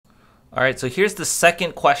All right, so here's the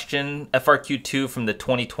second question, FRQ2 from the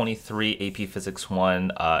 2023 AP Physics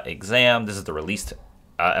 1 exam. This is the released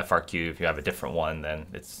FRQ. If you have a different one, then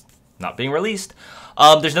it's not being released.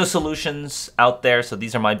 There's no solutions out there, so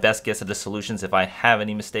these are my best guess at the solutions. If I have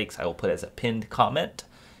any mistakes, I will put it as a pinned comment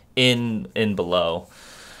in below.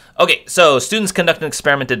 Okay, so students conduct an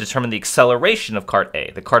experiment to determine the acceleration of cart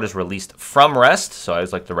A. The cart is released from rest, so I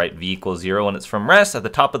always like to write v equals 0 when it's from rest. At the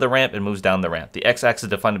top of the ramp, it moves down the ramp. The x-axis is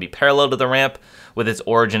defined to be parallel to the ramp with its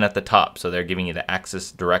origin at the top, so they're giving you the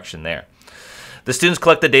axis direction there. The students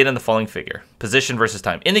collect the data in the following figure. Position versus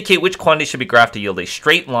time. Indicate which quantity should be graphed to yield a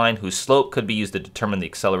straight line whose slope could be used to determine the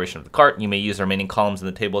acceleration of the cart. You may use the remaining columns in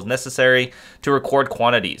the table as necessary to record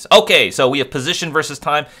quantities. Okay, so we have position versus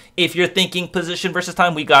time. If you're thinking position versus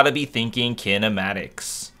time, we gotta be thinking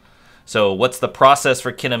kinematics. So what's the process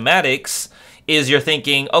for kinematics? Is you're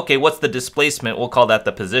thinking, okay, what's the displacement? We'll call that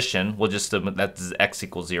the position. We'll just, that's x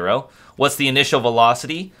equals 0. What's the initial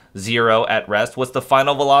velocity? 0 at rest. What's the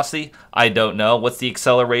final velocity? I don't know. What's the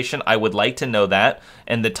acceleration? I would like to know that.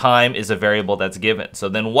 And the time is a variable that's given. So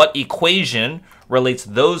then what equation relates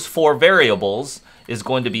those four variables is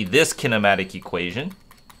going to be this kinematic equation.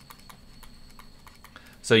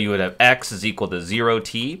 So you would have x is equal to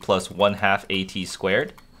 0t plus 1/2 at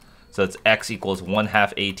squared. So it's x equals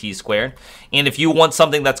 1/2 at squared. And if you want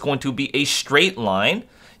something that's going to be a straight line,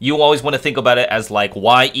 you always want to think about it as like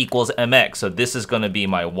y equals mx. So this is going to be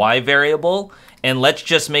my y variable. And let's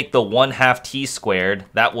just make the 1/2 t squared.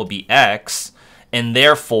 That will be x. And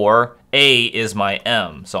therefore, a is my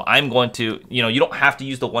m. So I'm going to, you don't have to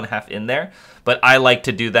use the 1/2 in there. But I like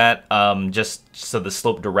to do that just so the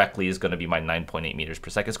slope directly is going to be my 9.8 meters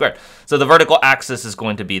per second squared. So the vertical axis is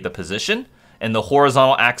going to be the position. And the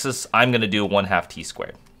horizontal axis, I'm going to do 1/2 t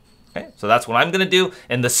squared. Okay, so that's what I'm going to do.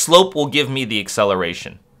 And the slope will give me the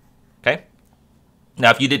acceleration. Okay.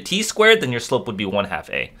 Now, if you did t squared, then your slope would be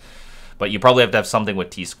 1/2 a. But you probably have to have something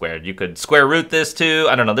with t squared. You could square root this too.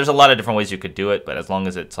 I don't know. There's a lot of different ways you could do it, but as long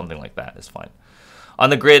as it's something like that, it's fine. On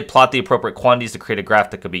the grid, plot the appropriate quantities to create a graph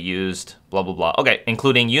that could be used, blah, blah, blah. Okay,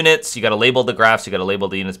 including units. You got to label the graphs. You got to label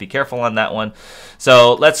the units. Be careful on that one.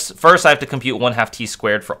 So first I have to compute 1/2 t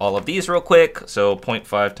squared for all of these real quick. So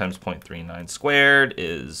 0.5 times 0.39 squared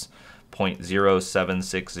is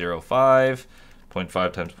 0.07605.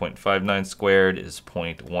 0.5 times 0.59 squared is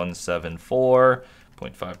 0.174.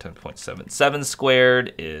 0.5 times 0.77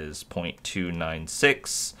 squared is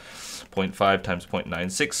 0.296. 0.5 times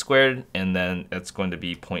 0.96 squared, and then that's going to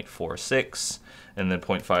be 0.46. And then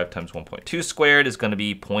 0.5 times 1.2 squared is going to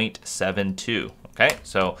be 0.72. Okay,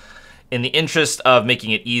 so in the interest of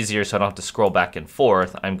making it easier so I don't have to scroll back and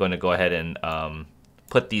forth, I'm going to go ahead and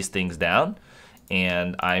put these things down.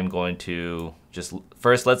 And I'm going to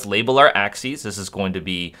first let's label our axes. This is going to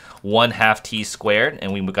be 1/2 t squared,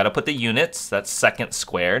 and we've got to put the units. That's second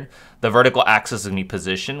squared. The vertical axis is going to be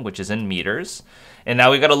position, which is in meters. And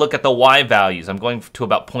now we've got to look at the y values. I'm going to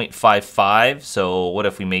about 0.55. So what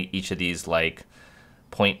if we make each of these like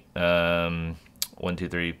 1, 2,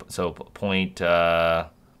 3, so point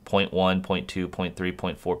 0.1, 0.2, 0.3,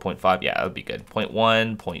 0.4, 0.5. Yeah, that would be good.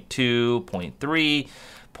 0.1, 0.2, 0.3,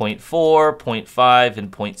 0.4, 0.5, and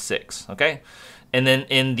 0.6. Okay. And then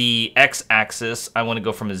in the x-axis, I want to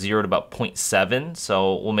go from a 0 to about 0.7.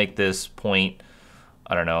 So we'll make this point,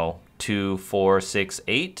 I don't know, 2, 4, 6,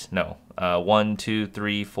 8. No, 1, 2,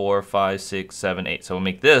 3, 4, 5, 6, 7, 8. So we'll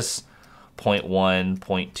make this 0.1,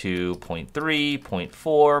 0.2, 0.3,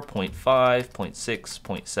 0.4, 0.5, 0.6,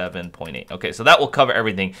 0.7, 0.8. Okay, so that will cover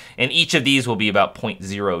everything. And each of these will be about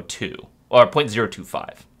 0.02 or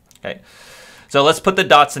 0.025. Okay. So let's put the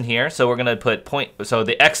dots in here. So we're going to put so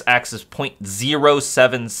the x-axis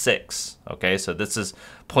 0.076. Okay, so this is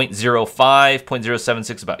 0.05,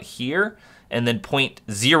 0.076 about here, and then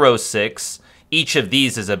 0.06. Each of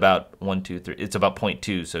these is about 1, 2, 3. It's about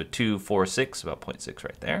 0.2. So 2, 4, 6, about 0.6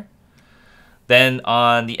 right there. Then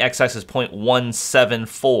on the x-axis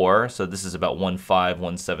 0.174. So this is about 1.5,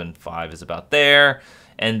 175 is about there.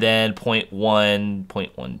 And then 0.1,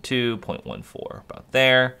 0.12, 0.14 about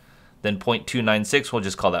there. Then 0.296, we'll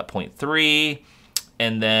just call that 0.3.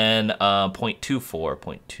 And then 0.24,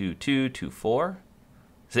 0.2224.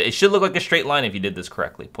 So it should look like a straight line if you did this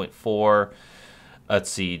correctly. 0.4, let's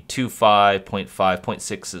see, 2.5, 0.5,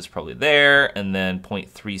 0.6 is probably there. And then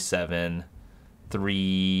 0.37,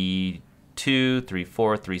 3.2, 3.4,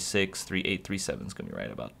 3.6, 3.8, 3.7 is going to be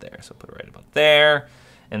right about there. So put it right about there.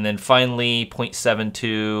 And then finally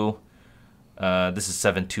 0.72. This is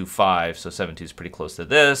 725, so 72 is pretty close to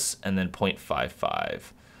this, and then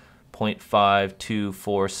 0.55,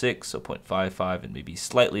 0.5246, so 0.55, and maybe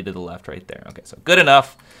slightly to the left right there. Okay, so good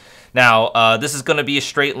enough. Now, this is going to be a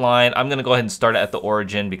straight line. I'm going to go ahead and start it at the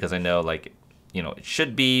origin because I know, like, you know, it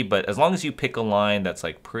should be. But as long as you pick a line that's,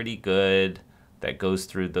 like, pretty good, that goes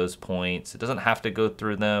through those points. It doesn't have to go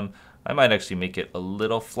through them. I might actually make it a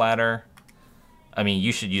little flatter. I mean,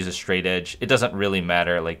 you should use a straight edge. It doesn't really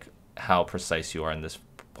matter, like, how precise you are in this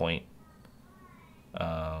point.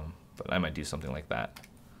 But I might do something like that.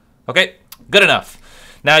 Okay, good enough.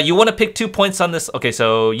 Now, you want to pick 2 points on this. Okay,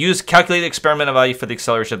 so use calculated experimental value for the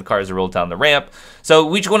acceleration of the car as it rolls down the ramp. So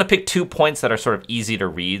we just want to pick 2 points that are sort of easy to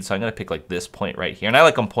read. So I'm going to pick, like, this point right here. And I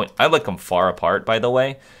like them far apart, by the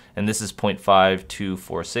way. And this is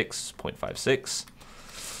 0.5246, 0.56.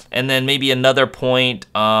 And then maybe another point.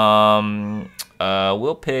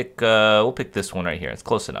 We'll pick this one right here. It's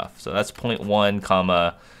close enough. So that's 0.1,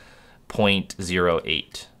 comma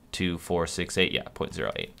 0.08. 2468, yeah,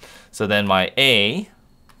 0.08. So then my A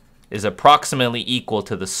is approximately equal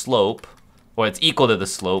to the slope, or it's equal to the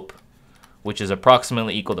slope, which is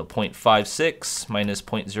approximately equal to 0.56 minus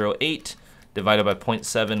 0.08 divided by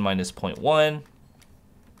 0.7 minus 0.1.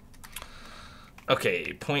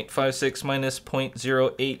 Okay, 0.56 minus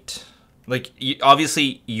 0.08. Like,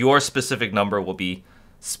 obviously, your specific number will be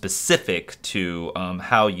specific to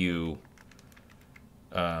how you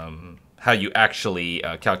actually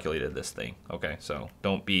calculated this thing. Okay, so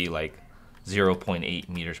don't be like 0.8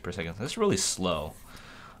 meters per second. That's really slow.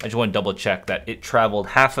 I just want to double check that it traveled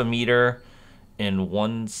half a meter in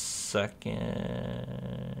 1 second.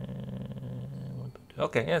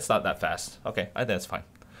 Okay, yeah, it's not that fast. Okay, I think that's fine.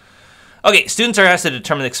 Okay, students are asked to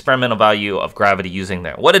determine the experimental value of gravity using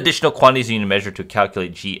there. What additional quantities do you need to measure to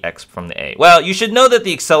calculate gx from the A? Well, you should know that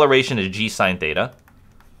the acceleration is g sine theta,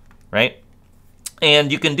 right?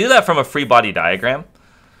 And you can do that from a free body diagram.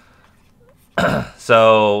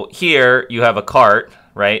 So here you have a cart,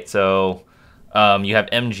 right? So you have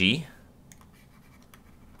mg,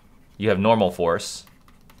 you have normal force,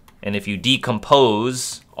 and if you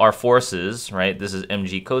decompose our forces, right, this is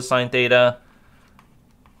mg cosine theta,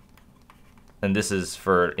 and this is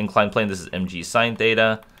for inclined plane, this is mg sine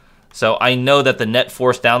theta. So I know that the net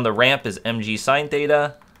force down the ramp is mg sine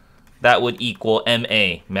theta. That would equal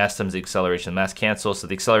ma, mass times the acceleration. Mass cancels, so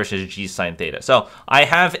the acceleration is g sine theta. So I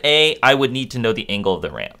have A, I would need to know the angle of the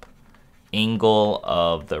ramp. Angle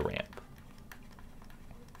of the ramp.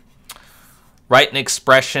 Write an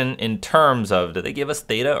expression in terms of, did they give us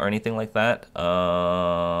theta or anything like that?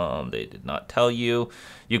 They did not tell you.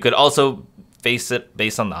 You could also face it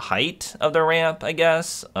based on the height of the ramp, I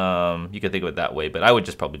guess. You could think of it that way, but I would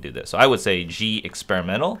just probably do this. So I would say G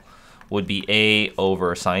experimental would be A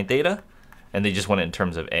over sine theta, and they just want it in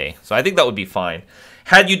terms of A. So I think that would be fine.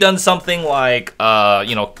 Had you done something like,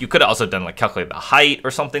 you know, you could have also done like calculate the height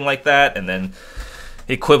or something like that, and then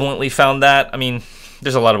equivalently found that. I mean,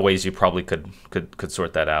 there's a lot of ways you probably could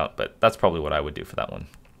sort that out, but that's probably what I would do for that one.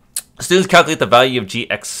 Students calculate the value of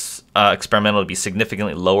Gx experimental to be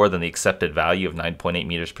significantly lower than the accepted value of 9.8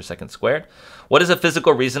 meters per second squared. What is a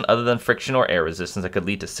physical reason other than friction or air resistance that could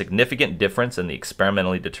lead to significant difference in the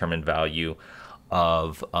experimentally determined value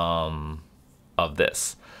of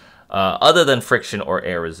this? Other than friction or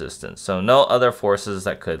air resistance. So no other forces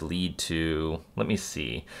that could lead to, let me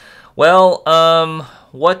see. Well,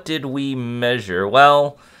 what did we measure?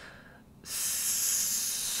 Well,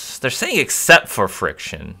 they're saying except for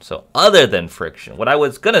friction, so other than friction. What I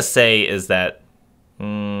was gonna say is that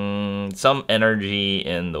some energy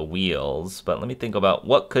in the wheels, but let me think about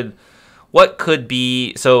what could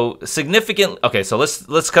be so significant. Okay, so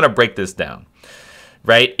let's kind of break this down,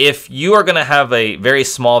 right? If you are gonna have a very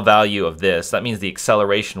small value of this, that means the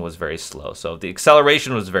acceleration was very slow. So if the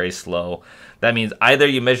acceleration was very slow, that means either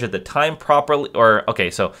you measured the time properly, or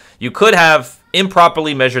okay, so you could have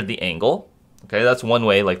improperly measured the angle. Okay, that's one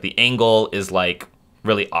way, like the angle is like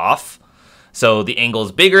really off. So the angle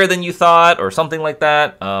is bigger than you thought or something like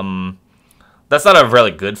that. That's not a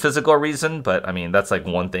really good physical reason, but I mean, that's like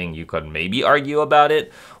one thing you could maybe argue about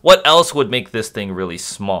it. What else would make this thing really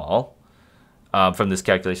small from this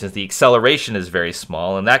calculation? The acceleration is very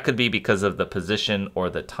small, and that could be because of the position or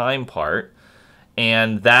the time part.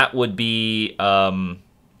 And that would be,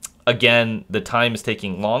 again, the time is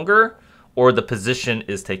taking longer, or the position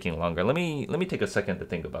is taking longer. Let me take a second to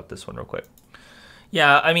think about this one real quick.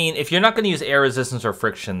 Yeah, I mean, if you're not going to use air resistance or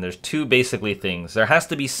friction, there's two basically things. There has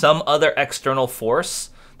to be some other external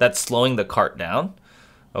force that's slowing the cart down.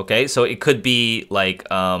 Okay, so it could be like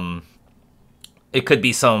it could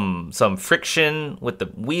be some friction with the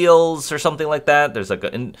wheels or something like that. There's like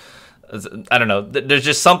I don't know. There's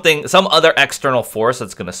just some other external force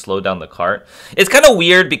that's going to slow down the cart. It's kind of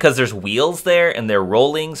weird because there's wheels there and they're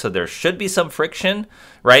rolling, so there should be some friction,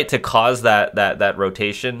 right, to cause that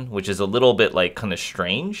rotation, which is a little bit like kind of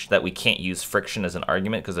strange that we can't use friction as an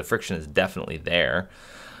argument because the friction is definitely there.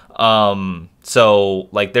 So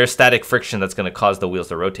like there's static friction that's going to cause the wheels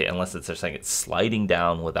to rotate unless they're saying it's sliding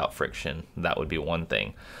down without friction. That would be one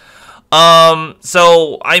thing.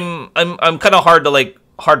 So I'm kind of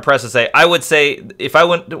hard pressed to say. I would say if I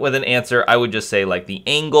went with an answer, I would just say like the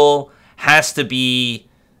angle has to be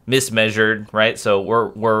mismeasured, right? So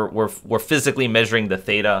we're physically measuring the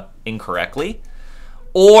theta incorrectly,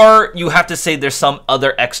 or you have to say there's some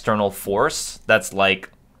other external force that's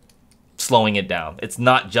like slowing it down. It's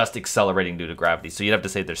not just accelerating due to gravity. So you'd have to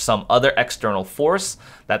say there's some other external force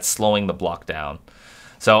that's slowing the block down.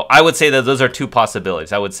 So I would say that those are two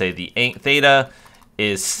possibilities. I would say the theta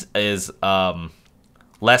is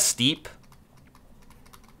less steep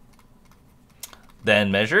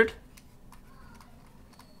than measured.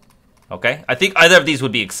 Okay, I think either of these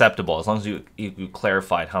would be acceptable as long as you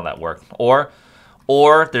clarified how that worked.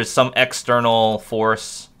 Or there's some external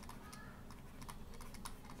force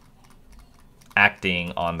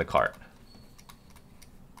acting on the cart.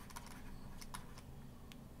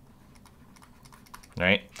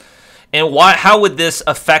 Right? And how would this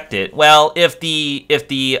affect it? Well, if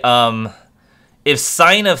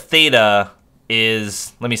sine of theta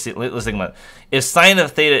is, let's think about it. If sine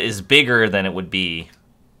of theta is bigger than it would be,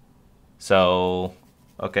 so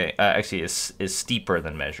okay, actually is steeper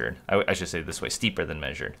than measured. I should say it this way, steeper than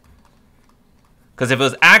measured. Because if it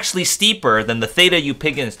was actually steeper, then the theta you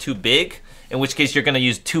pick in is too big, in which case you're going to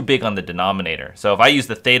use too big on the denominator. So if I use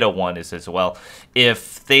the theta one, it says, well, if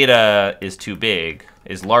theta is too big,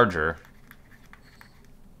 is larger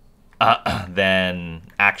than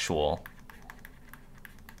actual,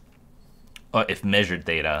 or if measured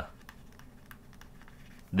theta,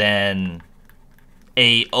 then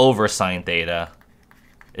A over sine theta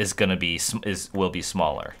is going to be will be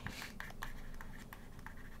smaller.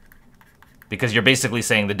 Because you're basically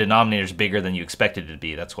saying the denominator is bigger than you expected it to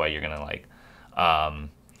be. That's why you're going to like...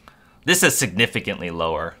 this is significantly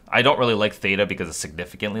lower. I don't really like theta because it's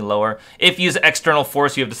significantly lower. If you use external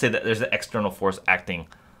force, you have to say that there's an external force acting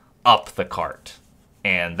up the cart.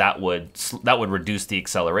 And that would reduce the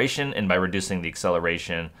acceleration. And by reducing the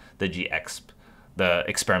acceleration, the gx, the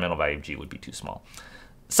experimental value of g would be too small.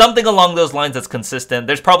 Something along those lines that's consistent.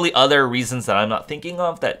 There's probably other reasons that I'm not thinking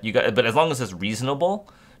of that you got, but as long as it's reasonable,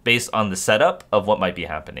 based on the setup of what might be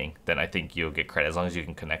happening, then I think you'll get credit as long as you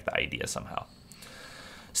can connect the idea somehow.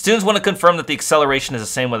 Students want to confirm that the acceleration is the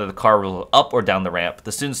same whether the car rolls up or down the ramp.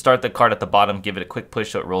 The students start the cart at the bottom, give it a quick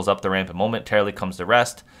push so it rolls up the ramp and momentarily comes to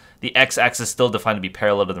rest. The x-axis is still defined to be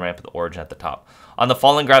parallel to the ramp at the origin at the top. On the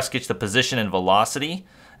following graph, sketch the position and velocity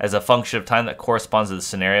as a function of time that corresponds to the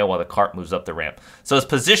scenario while the cart moves up the ramp. So his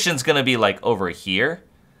position is going to be like over here.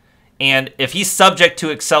 And if he's subject to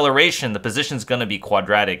acceleration, the position's going to be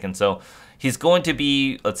quadratic. And so he's going to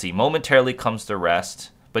be, let's see, momentarily comes to rest,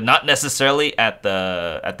 but not necessarily at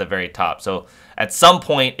the very top. So at some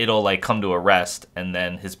point, it'll like come to a rest, and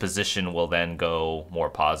then his position will then go more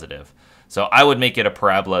positive. So I would make it a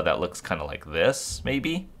parabola that looks kind of like this,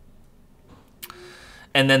 maybe.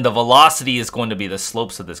 And then the velocity is going to be the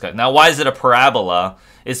slopes of this guy. Now, why is it a parabola?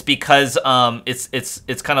 It's because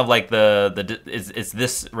it's kind of like it's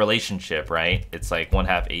this relationship, right? It's like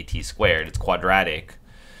 1/2 at squared. It's quadratic,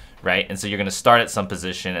 right? And so you're going to start at some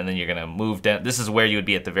position, and then you're going to move down. This is where you would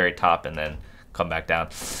be at the very top, and then come back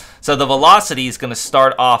down. So the velocity is going to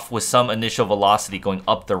start off with some initial velocity going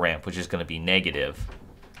up the ramp, which is going to be negative.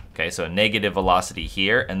 Okay, so a negative velocity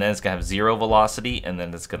here, and then it's going to have zero velocity, and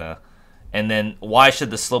then it's going to... And then why should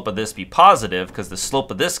the slope of this be positive? Because the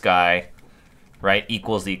slope of this guy, right,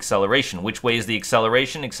 equals the acceleration. Which way is the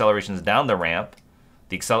acceleration? Acceleration is down the ramp.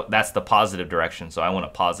 That's the positive direction, so I want a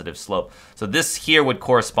positive slope. So this here would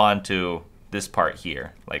correspond to this part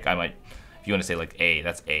here. Like I might, if you want to say like A,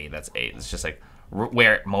 that's A, that's A. It's just like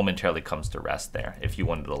where it momentarily comes to rest there, if you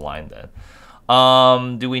wanted to align that.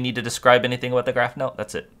 Do we need to describe anything about the graph? No,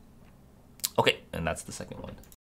 that's it. Okay, and that's the second one.